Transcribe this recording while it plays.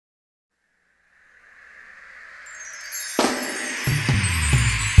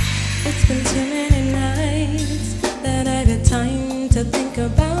been too many nights that I've had time to think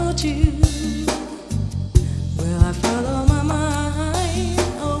about you. Will I follow my mind,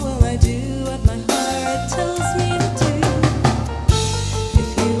 or will I do what my heart tells me to do? If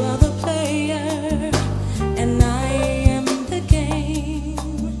you are the player and I am the game,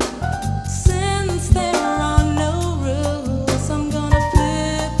 since there are no rules, I'm gonna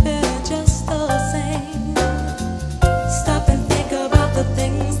flip it just the same. Stop and think about the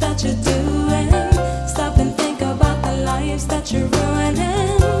things that you're doing. Stop and think about the lives that you're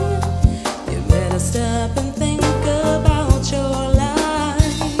ruining. You better stop and think about your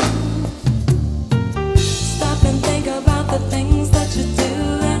life. Stop and think about the things that you're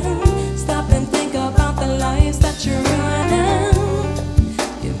doing. Stop and think about the lives that you're ruining.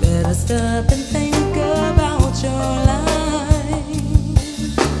 You better stop and think about your life.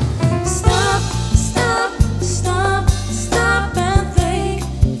 Stop, stop, stop, stop and think,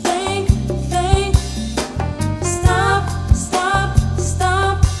 think, think. Stop, stop,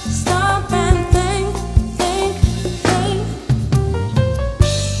 stop, stop and think, think, think.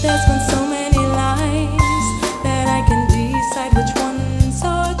 There's been so many lies that I can decide which ones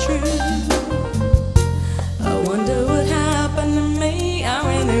are true. I wonder what happened to me. I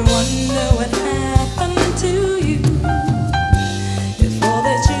really wonder what happened to you. If all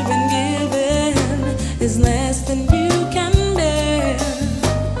that you've been given is less than you can bear,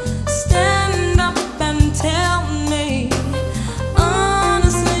 stand up and tell me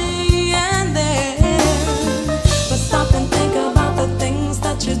honestly and then. But stop and think about the things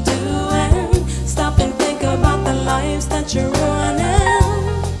that you do.